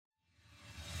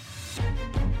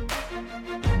Hey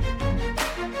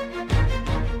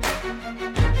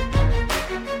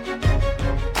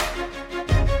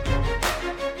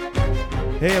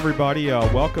everybody,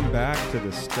 welcome back to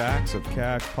the Stacks of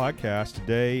Cash podcast.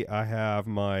 Today I have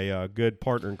my good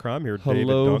partner in crime here, David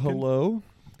Duncan. Hello.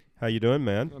 How you doing,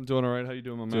 man? I'm doing all right. How you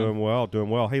doing, my man? Doing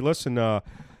well. Hey, listen,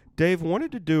 Dave,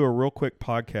 wanted to do a real quick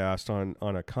podcast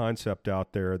on a concept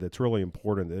out there that's really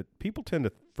important that people tend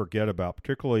to forget about,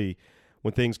 particularly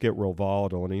when things get real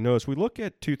volatile. And, as we look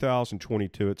at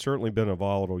 2022, it's certainly been a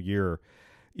volatile year.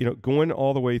 Going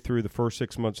all the way through the first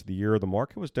 6 months of the year, the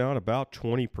market was down about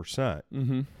 20%.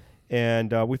 Mm-hmm.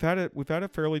 And we've had a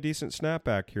fairly decent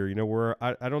snapback here.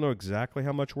 I don't know exactly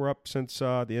how much we're up since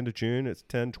the end of June. It's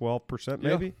 10, 12%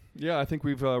 maybe. Yeah, I think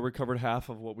we've recovered half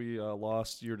of what we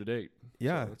lost year to date.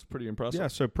 Yeah, so it's pretty impressive. Yeah,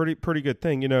 so pretty good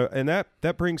thing. And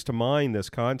that brings to mind this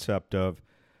concept of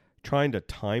trying to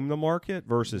time the market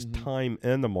versus time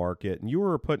in the market. And you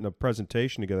were putting a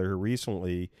presentation together here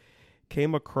recently.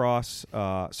 Came across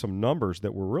some numbers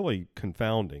that were really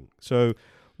confounding. So,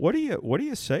 what do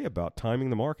you say about timing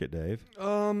the market, Dave?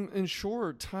 In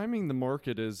short, timing the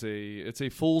market is a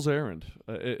fool's errand.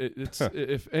 It's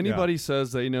if anybody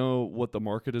says they know what the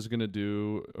market is going to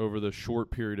do over the short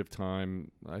period of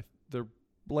time, they're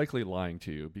likely lying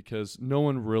to you because no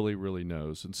one really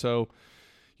knows. And so,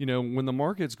 when the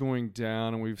market's going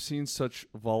down and we've seen such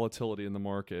volatility in the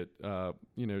market,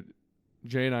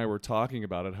 Jay and I were talking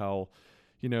about it, how,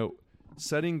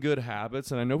 setting good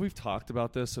habits, and I know we've talked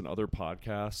about this in other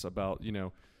podcasts about,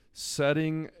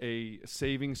 setting a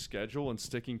saving schedule and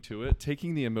sticking to it,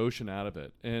 taking the emotion out of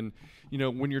it. And,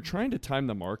 when you're trying to time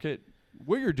the market,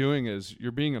 what you're doing is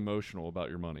you're being emotional about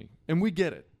your money. And we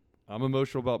get it. I'm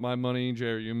emotional about my money. Jay,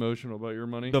 are you emotional about your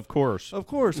money? Of course. Of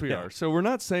course we are. So we're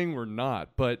not saying we're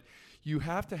not, but you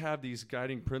have to have these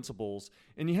guiding principles,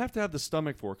 and you have to have the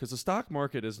stomach for it, because the stock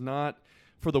market is not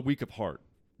for the weak of heart.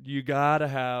 You got to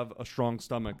have a strong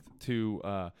stomach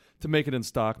to make it in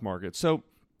stock market. So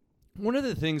one of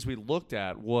the things we looked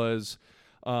at was,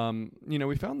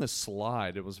 we found this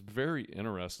slide. It was very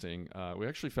interesting. We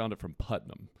actually found it from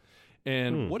Putnam.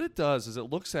 And what it does is it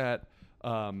looks at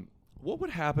what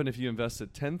would happen if you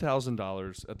invested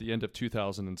 $10,000 at the end of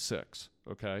 2006,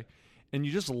 okay? And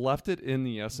you just left it in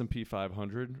the S&P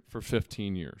 500 for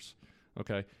 15 years,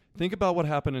 okay? Think about what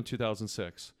happened in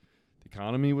 2006. The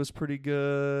economy was pretty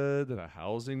good. The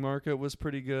housing market was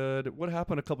pretty good. What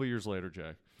happened a couple years later,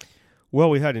 Jay? Well,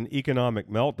 we had an economic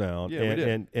meltdown. Yeah, we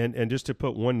did. And just to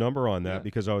put one number on that,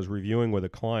 because I was reviewing with a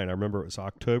client, I remember it was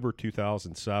October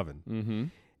 2007. Mm-hmm.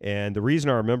 And the reason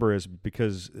I remember is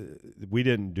because we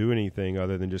didn't do anything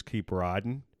other than just keep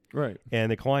riding. Right.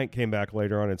 And the client came back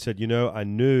later on and said, I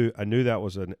knew that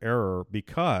was an error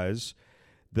because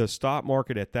the stock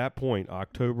market at that point,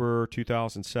 October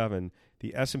 2007,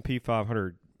 the S&P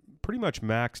 500 pretty much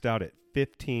maxed out at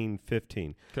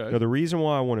 1515. Okay. Now, the reason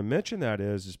why I want to mention that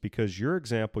is because your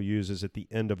example uses at the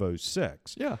end of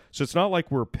 06. Yeah. So it's not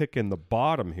like we're picking the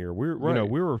bottom here. We Right.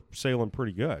 we were sailing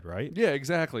pretty good, right? Yeah,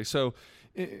 exactly. So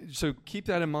keep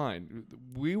that in mind.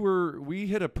 We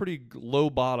hit a pretty low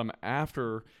bottom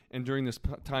after and during this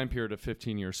time period of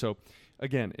 15 years. So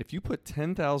again, if you put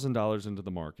 $10,000 into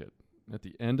the market at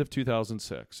the end of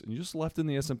 2006 and you just left in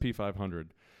the S&P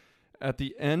 500, at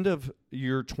the end of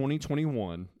year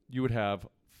 2021, you would have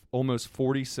almost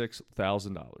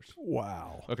 $46,000.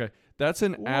 Wow. Okay. That's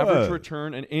an average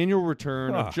return, an annual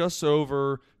return of just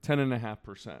over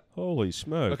 10.5%. Holy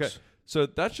smokes. Okay. So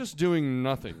that's just doing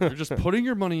nothing. You're just putting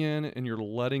your money in and you're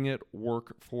letting it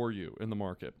work for you in the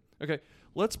market. Okay.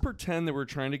 Let's pretend that we're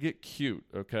trying to get cute,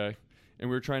 okay? And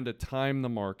we're trying to time the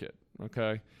market,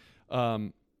 okay?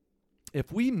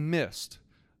 If we missed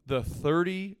the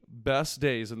 30 best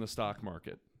days in the stock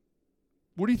market,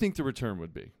 what do you think the return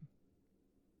would be?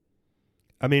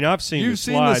 I mean, I've seen You've the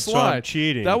seen slide, the so slide. I'm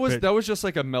cheating. That was just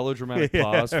like a melodramatic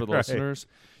pause for the right. listeners.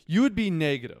 You would be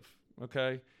negative,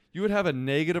 okay? You would have a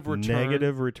negative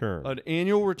return. An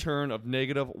annual return of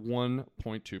negative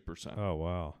 1.2%. Oh,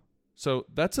 wow. So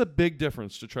that's a big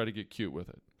difference to try to get cute with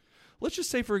it. Let's just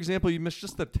say, for example, you missed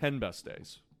just the 10 best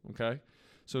days, okay?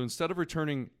 So instead of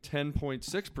returning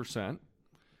 10.6%,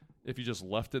 if you just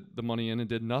left the money in and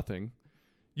did nothing,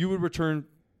 you would return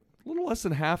a little less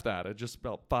than half that at just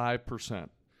about 5%.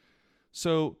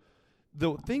 So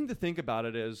the thing to think about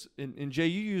it is, and Jay,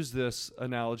 you use this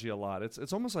analogy a lot.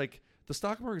 It's almost like the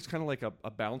stock market is kind of like a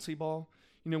bouncy ball.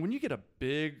 When you get a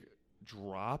big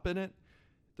drop in it,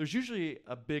 there's usually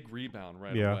a big rebound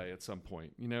right away at some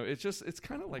point. It's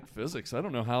kind of like physics. I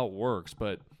don't know how it works,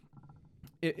 but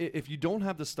if you don't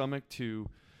have the stomach to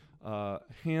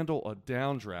handle a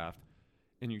downdraft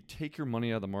and you take your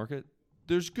money out of the market,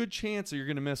 there's good chance that you're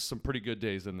going to miss some pretty good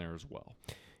days in there as well.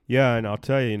 Yeah, and I'll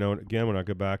tell you, again, when I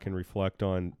go back and reflect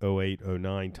on 08,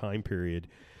 09 time period,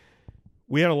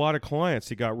 we had a lot of clients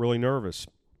that got really nervous.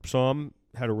 Some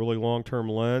had a really long-term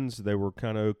lens. They were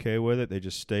kind of okay with it. They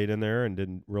just stayed in there and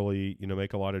didn't really,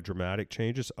 make a lot of dramatic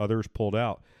changes. Others pulled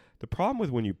out. The problem with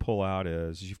when you pull out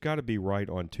is you've got to be right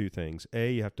on two things.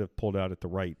 A, you have to have pulled out at the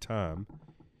right time,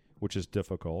 which is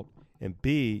difficult. And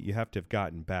B, you have to have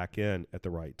gotten back in at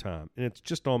the right time. And it's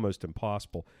just almost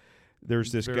impossible.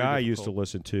 There's this guy I used to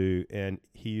listen to, and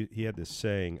he had this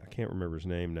saying, I can't remember his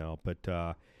name now,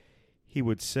 but he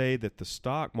would say that the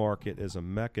stock market is a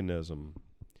mechanism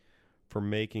for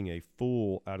making a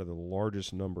fool out of the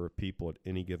largest number of people at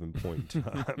any given point in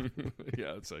time.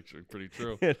 Yeah, it's actually pretty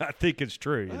true. And I think it's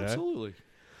true. Absolutely.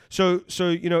 So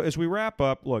as we wrap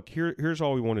up, look, here's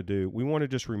all we want to do. We want to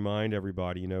just remind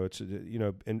everybody, it's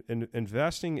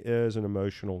investing is an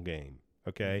emotional game.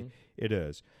 Okay, It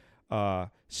is.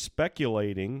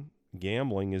 Speculating,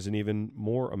 gambling is an even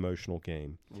more emotional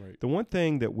game. Right. The one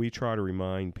thing that we try to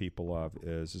remind people of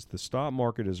is the stock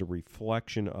market is a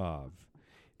reflection of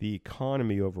the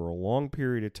economy over a long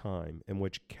period of time in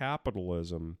which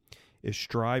capitalism is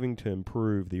striving to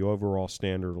improve the overall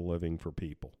standard of living for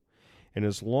people. And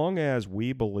as long as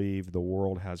we believe the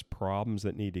world has problems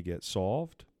that need to get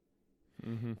solved,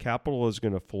 capital is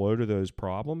going to flow to those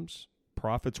problems,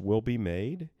 profits will be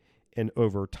made, and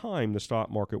over time the stock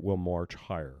market will march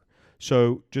higher.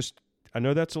 So I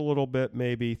know that's a little bit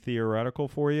maybe theoretical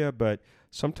for you, but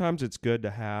sometimes it's good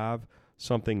to have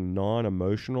something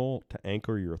non-emotional to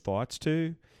anchor your thoughts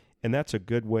to, and that's a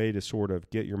good way to sort of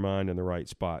get your mind in the right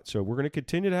spot. So we're going to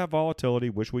continue to have volatility.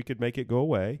 Wish we could make it go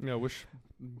away. Yeah, wish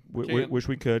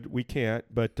we could. We can't,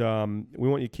 but we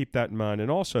want you to keep that in mind. And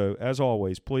also, as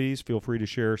always, please feel free to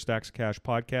share Stacks of Cash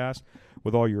podcast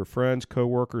with all your friends,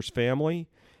 coworkers, family.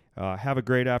 Have a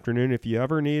great afternoon. If you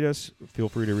ever need us, feel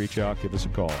free to reach out. Give us a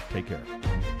call. Take care.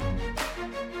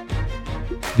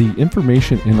 The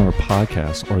information in our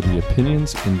podcast are the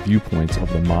opinions and viewpoints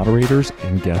of the moderators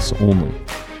and guests only.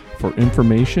 For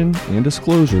information and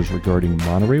disclosures regarding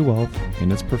Monterey Wealth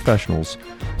and its professionals,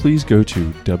 please go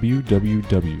to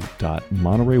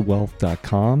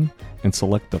www.montereywealth.com and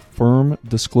select the Firm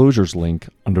Disclosures link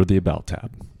under the About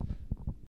tab.